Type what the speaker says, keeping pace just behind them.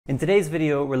In today's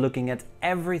video, we're looking at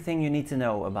everything you need to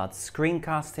know about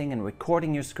screencasting and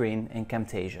recording your screen in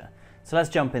Camtasia. So let's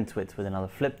jump into it with another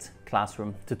flipped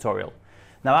classroom tutorial.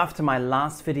 Now, after my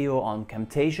last video on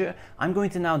Camtasia, I'm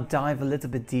going to now dive a little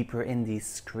bit deeper in the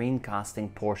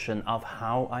screencasting portion of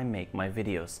how I make my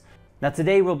videos. Now,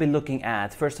 today we'll be looking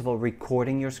at, first of all,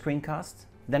 recording your screencast.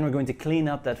 Then we're going to clean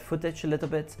up that footage a little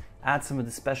bit, add some of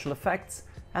the special effects,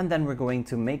 and then we're going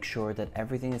to make sure that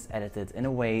everything is edited in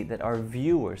a way that our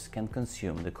viewers can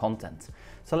consume the content.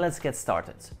 So let's get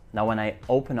started. Now, when I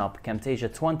open up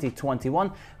Camtasia 2021,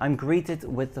 I'm greeted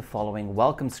with the following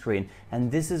welcome screen.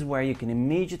 And this is where you can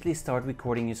immediately start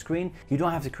recording your screen. You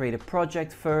don't have to create a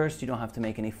project first. You don't have to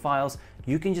make any files.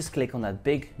 You can just click on that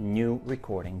big new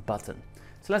recording button.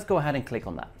 So let's go ahead and click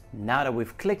on that. Now that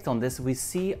we've clicked on this, we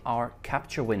see our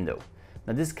capture window.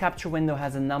 Now, this capture window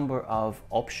has a number of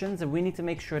options and we need to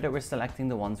make sure that we're selecting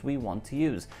the ones we want to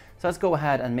use. So let's go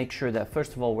ahead and make sure that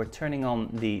first of all, we're turning on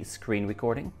the screen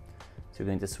recording. So we're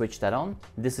going to switch that on.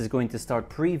 This is going to start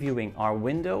previewing our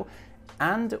window,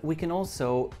 and we can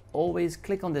also always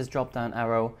click on this drop down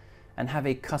arrow and have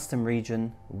a custom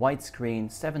region, widescreen,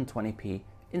 720p,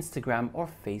 Instagram or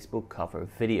Facebook cover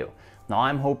video. Now,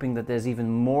 I'm hoping that there's even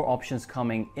more options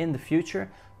coming in the future,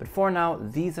 but for now,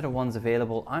 these are the ones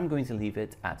available. I'm going to leave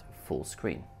it at full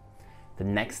screen. The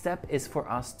next step is for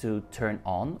us to turn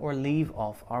on or leave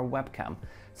off our webcam.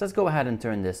 So let's go ahead and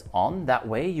turn this on. That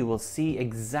way you will see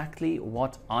exactly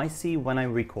what I see when I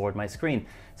record my screen.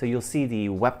 So you'll see the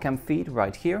webcam feed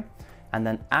right here. And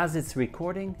then as it's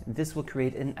recording, this will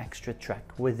create an extra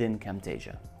track within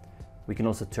Camtasia. We can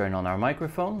also turn on our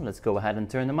microphone. Let's go ahead and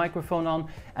turn the microphone on,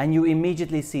 and you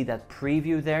immediately see that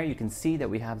preview there. You can see that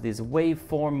we have this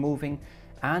waveform moving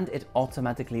and it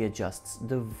automatically adjusts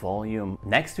the volume.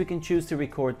 Next, we can choose to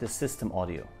record the system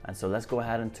audio. And so let's go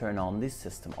ahead and turn on the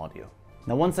system audio.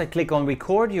 Now, once I click on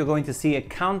record, you're going to see a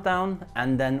countdown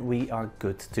and then we are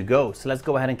good to go. So let's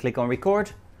go ahead and click on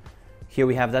record. Here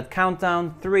we have that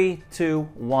countdown, 3, 2,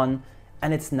 1.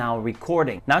 And it's now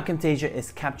recording. Now Camtasia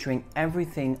is capturing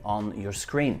everything on your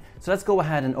screen. So let's go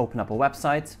ahead and open up a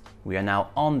website. We are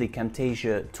now on the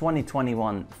Camtasia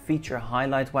 2021 feature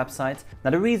highlight website.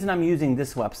 Now, the reason I'm using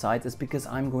this website is because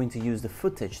I'm going to use the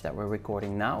footage that we're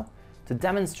recording now to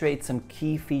demonstrate some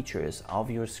key features of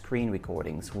your screen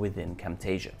recordings within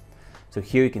Camtasia. So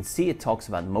here you can see it talks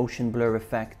about motion blur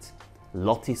effect,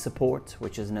 Lottie support,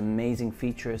 which is an amazing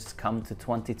feature to come to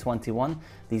 2021.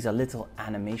 These are little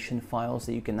animation files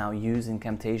that you can now use in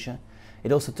Camtasia.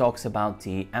 It also talks about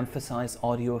the emphasize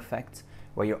audio effect,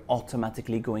 where you're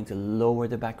automatically going to lower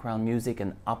the background music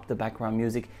and up the background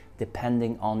music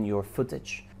depending on your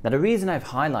footage. Now, the reason I've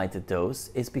highlighted those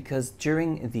is because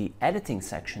during the editing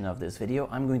section of this video,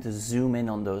 I'm going to zoom in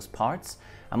on those parts.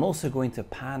 I'm also going to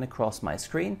pan across my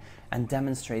screen and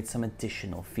demonstrate some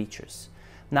additional features.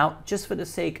 Now, just for the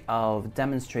sake of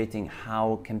demonstrating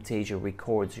how Camtasia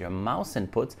records your mouse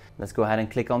input, let's go ahead and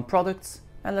click on products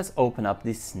and let's open up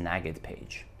the Snagit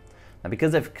page. Now,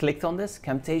 because I've clicked on this,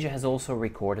 Camtasia has also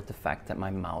recorded the fact that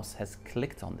my mouse has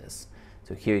clicked on this.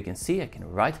 So here you can see I can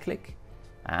right click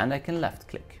and I can left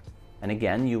click. And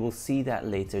again, you will see that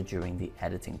later during the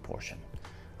editing portion.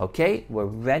 Okay, we're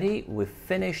ready. We've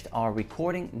finished our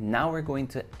recording. Now we're going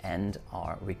to end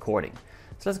our recording.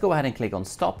 So let's go ahead and click on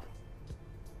stop.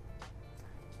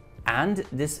 And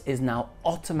this is now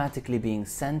automatically being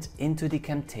sent into the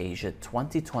Camtasia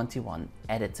 2021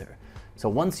 editor. So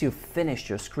once you've finished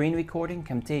your screen recording,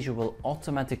 Camtasia will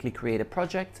automatically create a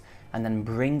project and then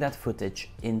bring that footage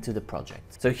into the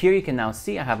project. So here you can now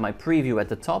see I have my preview at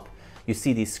the top. You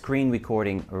see the screen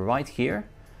recording right here.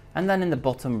 And then in the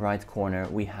bottom right corner,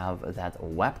 we have that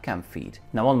webcam feed.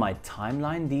 Now, on my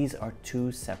timeline, these are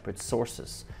two separate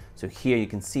sources. So here you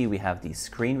can see we have the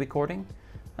screen recording,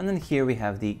 and then here we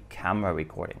have the camera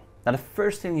recording. Now, the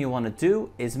first thing you want to do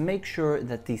is make sure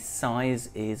that the size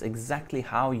is exactly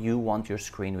how you want your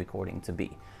screen recording to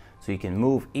be. So you can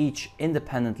move each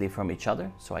independently from each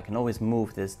other. So I can always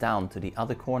move this down to the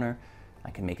other corner.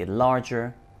 I can make it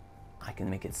larger. I can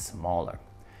make it smaller.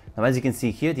 Now, as you can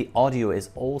see here, the audio is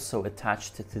also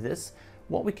attached to this.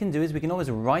 What we can do is we can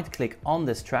always right click on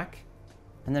this track,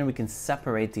 and then we can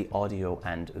separate the audio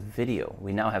and video.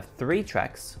 We now have 3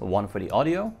 tracks, one for the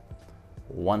audio,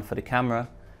 one for the camera,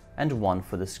 and one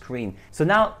for the screen. So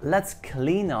now let's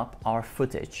clean up our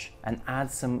footage and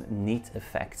add some neat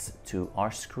effects to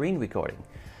our screen recording.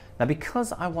 Now,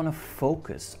 because I want to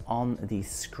focus on the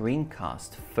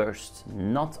screencast first,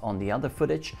 not on the other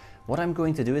footage, what I'm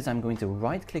going to do is I'm going to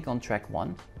right click on track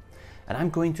 1, and I'm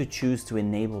going to choose to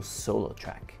enable solo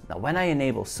track. Now, when I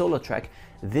enable solo track,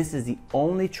 this is the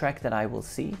only track that I will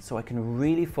see, so I can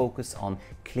really focus on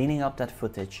cleaning up that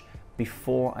footage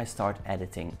before I start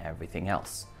editing everything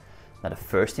else. Now, the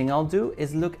first thing I'll do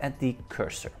is look at the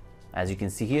cursor. As you can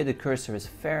see here, the cursor is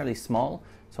fairly small,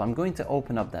 so I'm going to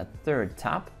open up that third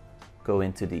tab, go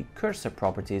into the cursor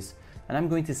properties, and I'm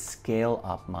going to scale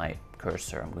up my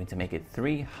cursor. I'm going to make it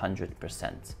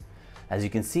 300%. As you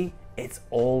can see, it's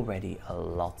already a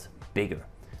lot bigger.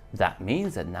 That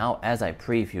means that now as I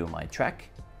preview my track,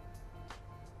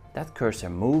 that cursor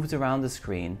moves around the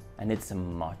screen and it's a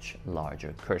much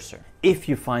larger cursor. If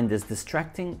you find this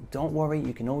distracting, don't worry,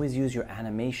 you can always use your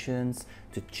animations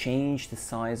to change the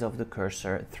size of the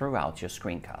cursor throughout your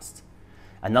screencast.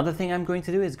 Another thing I'm going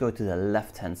to do is go to the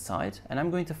left-hand side and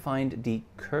I'm going to find the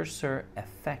cursor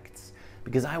effects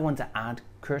because I want to add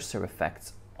cursor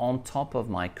effects on top of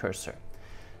my cursor.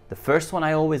 The first one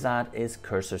I always add is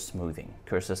cursor smoothing.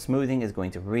 Cursor smoothing is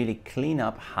going to really clean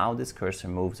up how this cursor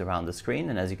moves around the screen.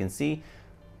 And as you can see,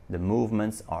 the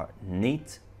movements are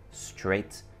neat,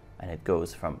 straight, and it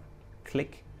goes from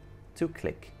click to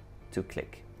click to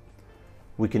click.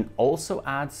 We can also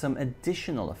add some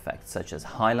additional effects such as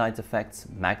highlight effects,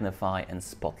 magnify, and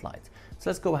spotlight. So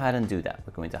let's go ahead and do that.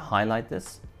 We're going to highlight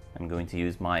this. I'm going to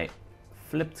use my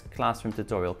flipped classroom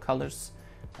tutorial colors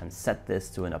and set this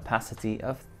to an opacity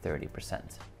of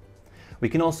 30%. We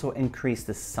can also increase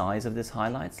the size of this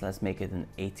highlights. Let's make it an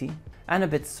 80 and a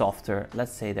bit softer.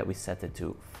 Let's say that we set it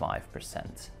to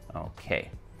 5%. Okay.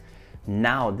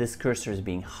 Now this cursor is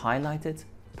being highlighted,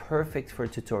 perfect for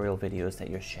tutorial videos that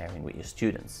you're sharing with your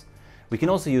students. We can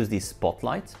also use the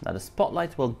spotlight. Now the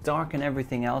spotlight will darken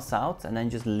everything else out and then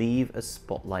just leave a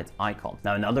spotlight icon.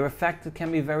 Now another effect that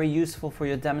can be very useful for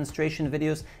your demonstration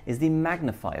videos is the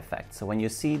magnify effect. So when you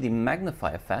see the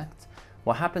magnify effect,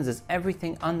 what happens is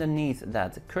everything underneath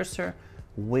that cursor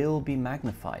will be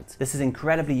magnified. This is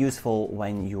incredibly useful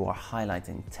when you are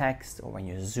highlighting text or when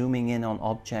you're zooming in on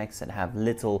objects that have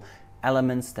little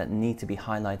elements that need to be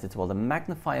highlighted. Well, the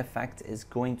magnify effect is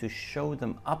going to show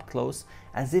them up close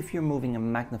as if you're moving a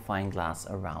magnifying glass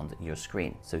around your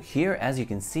screen. So here, as you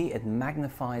can see, it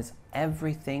magnifies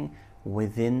everything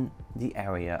within the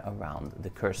area around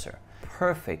the cursor.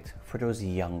 Perfect for those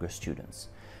younger students.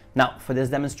 Now, for this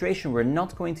demonstration, we're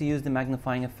not going to use the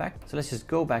magnifying effect. So let's just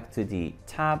go back to the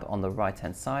tab on the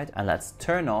right-hand side and let's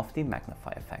turn off the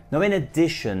magnify effect. Now, in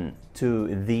addition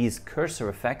to these cursor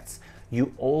effects,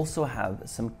 you also have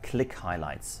some click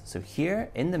highlights. So here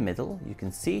in the middle, you can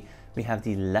see we have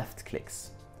the left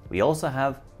clicks. We also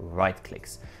have right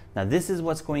clicks. Now this is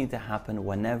what's going to happen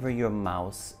whenever your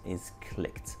mouse is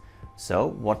clicked. So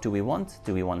what do we want?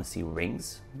 Do we want to see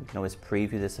rings? We can always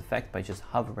preview this effect by just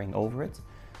hovering over it.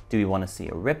 Do we want to see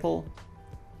a ripple?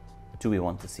 Do we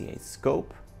want to see a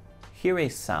scope, hear a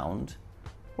sound,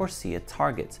 or see a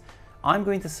target? I'm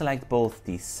going to select both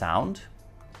the sound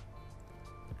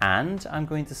and I'm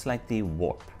going to select the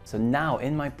warp. So now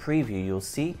in my preview, you'll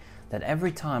see that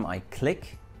every time I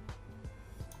click,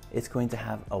 it's going to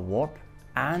have a warp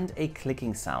and a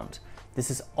clicking sound.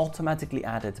 This is automatically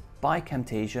added by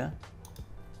Camtasia,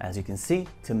 as you can see,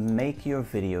 to make your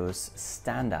videos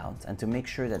stand out and to make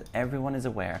sure that everyone is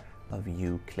aware of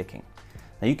you clicking.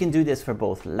 Now you can do this for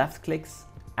both left clicks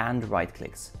and right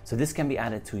clicks. So this can be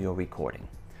added to your recording.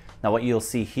 Now what you'll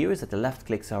see here is that the left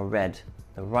clicks are red,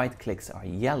 the right clicks are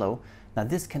yellow. Now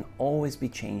this can always be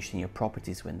changed in your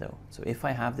properties window. So if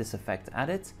I have this effect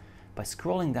added, by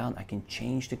scrolling down, I can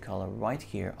change the color right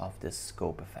here of this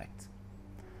scope effect.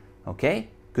 Okay,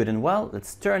 good and well.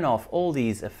 Let's turn off all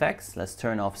these effects. Let's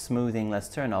turn off smoothing, let's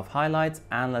turn off highlights,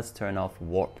 and let's turn off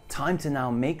warp. Time to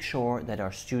now make sure that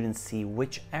our students see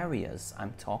which areas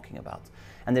I'm talking about.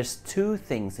 And there's two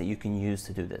things that you can use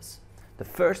to do this. The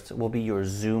first will be your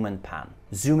zoom and pan.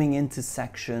 Zooming into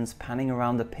sections, panning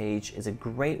around the page is a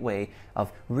great way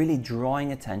of really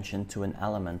drawing attention to an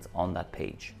element on that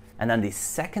page. And then the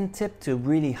second tip to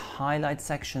really highlight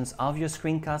sections of your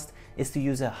screencast is to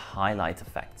use a highlight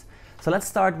effect. So let's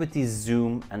start with the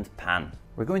zoom and pan.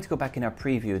 We're going to go back in our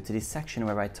preview to the section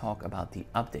where I talk about the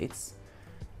updates.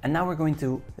 And now we're going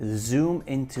to zoom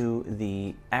into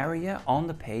the area on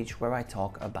the page where I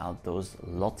talk about those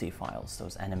Lottie files,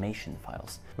 those animation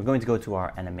files. We're going to go to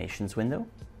our animations window,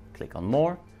 click on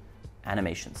more,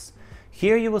 animations.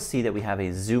 Here you will see that we have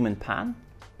a zoom and pan,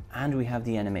 and we have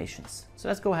the animations. So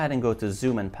let's go ahead and go to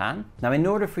zoom and pan. Now, in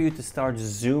order for you to start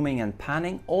zooming and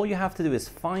panning, all you have to do is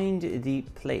find the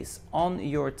place on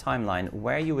your timeline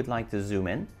where you would like to zoom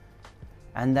in,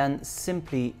 and then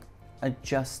simply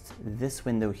adjust this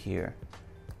window here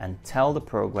and tell the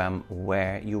program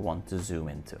where you want to zoom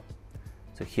into.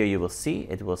 So So here you will see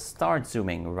it will start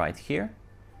zooming right here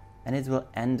and it will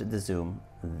end the zoom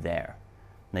there.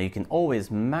 Now you can always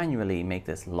manually make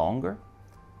this longer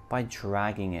by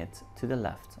dragging it to the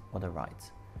left or the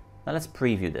right. Now let's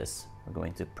preview this. We're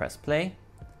going to press play.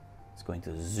 It's going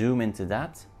to zoom into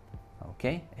that.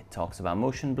 Okay, it talks about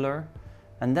motion blur.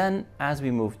 And then as we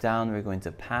move down, we're going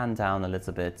to pan down a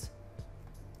little bit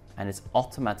and it's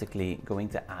automatically going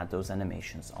to add those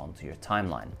animations onto your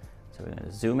timeline. So we're going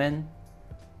to zoom in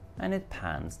and it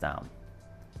pans down.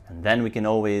 And then we can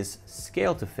always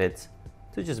scale to fit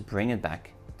to just bring it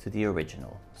back to the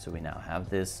original. So we now have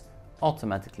this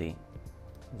automatically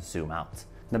zoom out.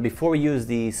 Now before we use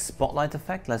the spotlight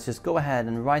effect, let's just go ahead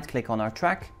and right click on our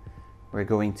track. We're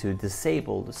going to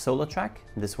disable the solo track.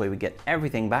 This way we get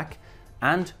everything back.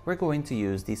 And we're going to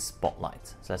use the spotlight.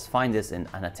 So let's find this in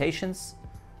annotations,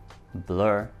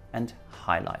 blur and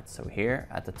highlight. So here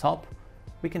at the top,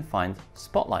 we can find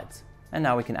spotlight. And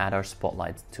now we can add our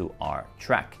spotlight to our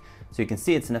track. So you can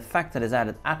see it's an effect that is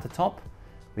added at the top.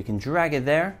 We can drag it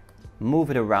there, move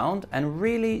it around and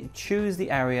really choose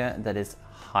the area that is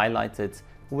highlighted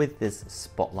with this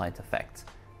spotlight effect.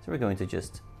 So we're going to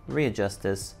just readjust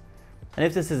this. And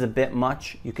if this is a bit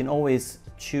much, you can always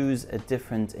choose a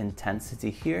different intensity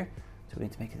here. So we're going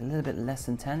to make it a little bit less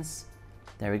intense.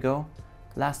 There we go.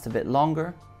 Last a bit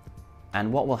longer.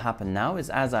 And what will happen now is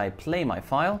as I play my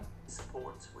file,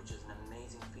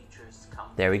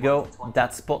 there we go.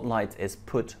 That spotlight is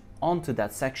put onto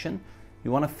that section.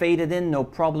 You want to fade it in, no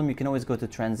problem. You can always go to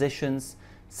transitions,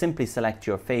 simply select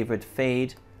your favorite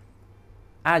fade,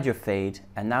 add your fade,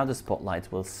 and now the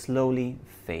spotlight will slowly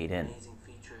fade in.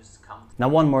 Now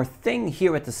one more thing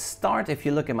here at the start, if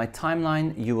you look at my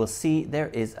timeline, you will see there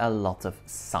is a lot of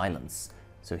silence.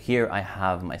 So here I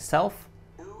have myself,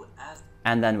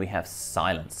 and then we have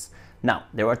silence. Now,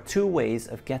 there are two ways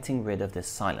of getting rid of this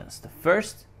silence. The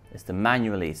first is to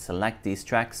manually select these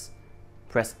tracks,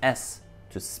 press S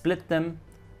to split them,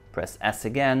 press S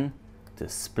again to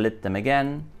split them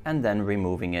again, and then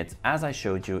removing it as I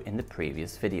showed you in the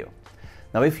previous video.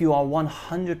 Now, if you are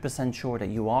 100% sure that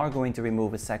you are going to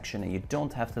remove a section and you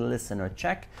don't have to listen or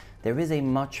check, there is a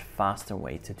much faster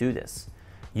way to do this.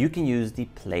 You can use the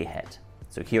playhead.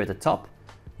 So here at the top,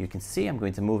 you can see I'm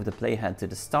going to move the playhead to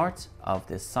the start of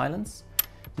this silence.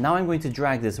 Now I'm going to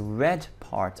drag this red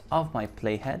part of my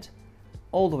playhead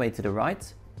all the way to the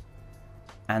right.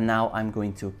 And now I'm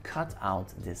going to cut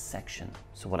out this section.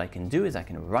 So what I can do is I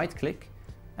can right click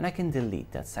and I can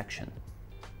delete that section.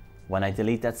 When I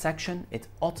delete that section, it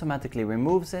automatically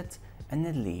removes it and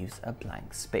it leaves a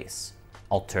blank space.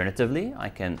 Alternatively, I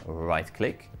can right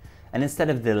click and instead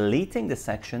of deleting the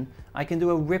section, I can do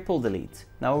a ripple delete.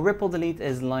 Now a ripple delete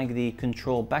is like the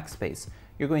control backspace.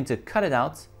 You're going to cut it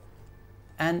out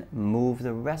and move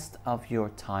the rest of your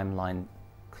timeline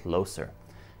closer.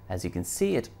 As you can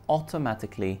see, it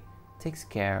automatically takes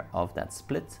care of that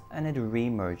split and it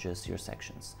re-merges your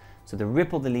sections. So the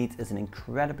ripple delete is an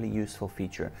incredibly useful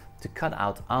feature to cut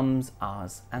out ums,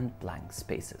 ahs, and blank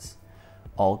spaces.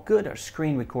 All good, our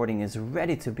screen recording is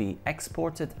ready to be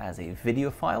exported as a video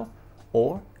file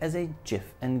or as a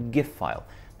GIF and GIF file.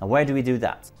 Now where do we do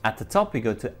that? At the top we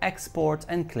go to export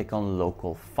and click on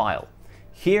local file.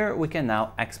 Here we can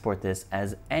now export this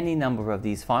as any number of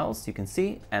these files. You can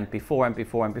see MP4,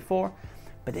 MP4, MP4.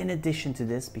 But in addition to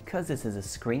this, because this is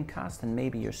a screencast and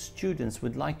maybe your students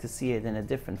would like to see it in a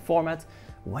different format,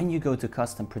 when you go to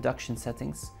custom production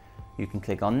settings, you can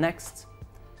click on next.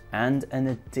 And an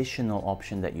additional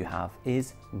option that you have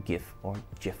is GIF or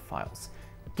GIF files.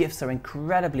 GIFs are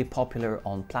incredibly popular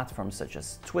on platforms such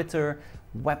as Twitter,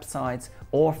 websites,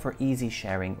 or for easy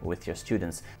sharing with your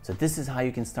students. So this is how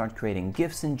you can start creating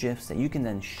GIFs and GIFs that you can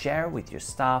then share with your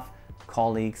staff,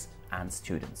 colleagues, and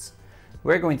students.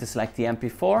 We're going to select the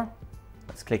MP4.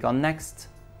 Let's click on next.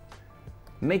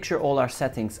 Make sure all our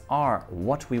settings are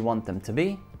what we want them to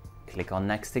be. Click on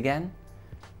next again.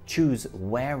 Choose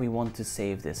where we want to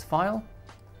save this file.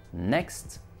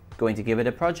 Next, going to give it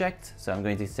a project. So I'm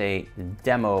going to say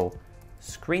demo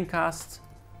screencast,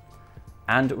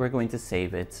 and we're going to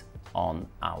save it on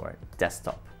our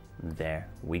desktop. There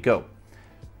we go.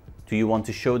 Do you want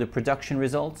to show the production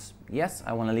results? Yes,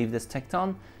 I want to leave this ticked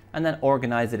on and then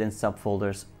organize it in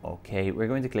subfolders. Okay, we're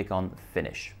going to click on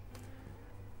finish.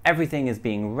 Everything is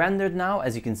being rendered now.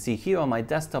 As you can see here on my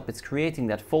desktop, it's creating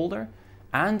that folder.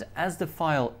 And as the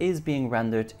file is being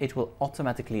rendered, it will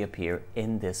automatically appear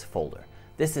in this folder.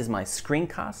 This is my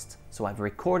screencast. So I've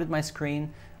recorded my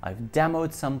screen, I've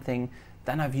demoed something,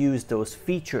 then I've used those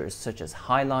features such as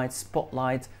highlight,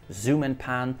 spotlight, zoom and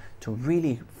pan to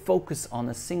really focus on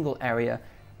a single area,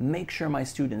 make sure my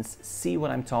students see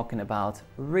what I'm talking about,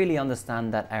 really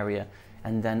understand that area,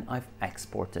 and then I've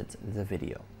exported the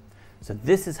video. So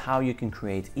this is how you can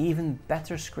create even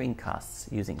better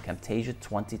screencasts using Camtasia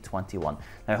 2021.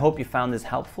 Now, I hope you found this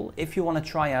helpful. If you want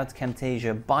to try out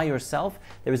Camtasia by yourself,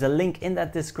 there is a link in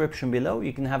that description below.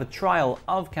 You can have a trial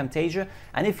of Camtasia,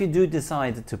 and if you do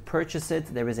decide to purchase it,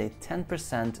 there is a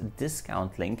 10%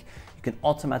 discount link. You can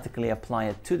automatically apply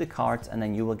it to the cart and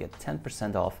then you will get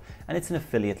 10% off, and it's an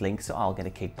affiliate link, so I'll get a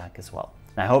kickback as well.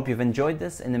 I hope you've enjoyed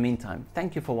this. In the meantime,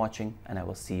 thank you for watching, and I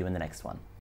will see you in the next one.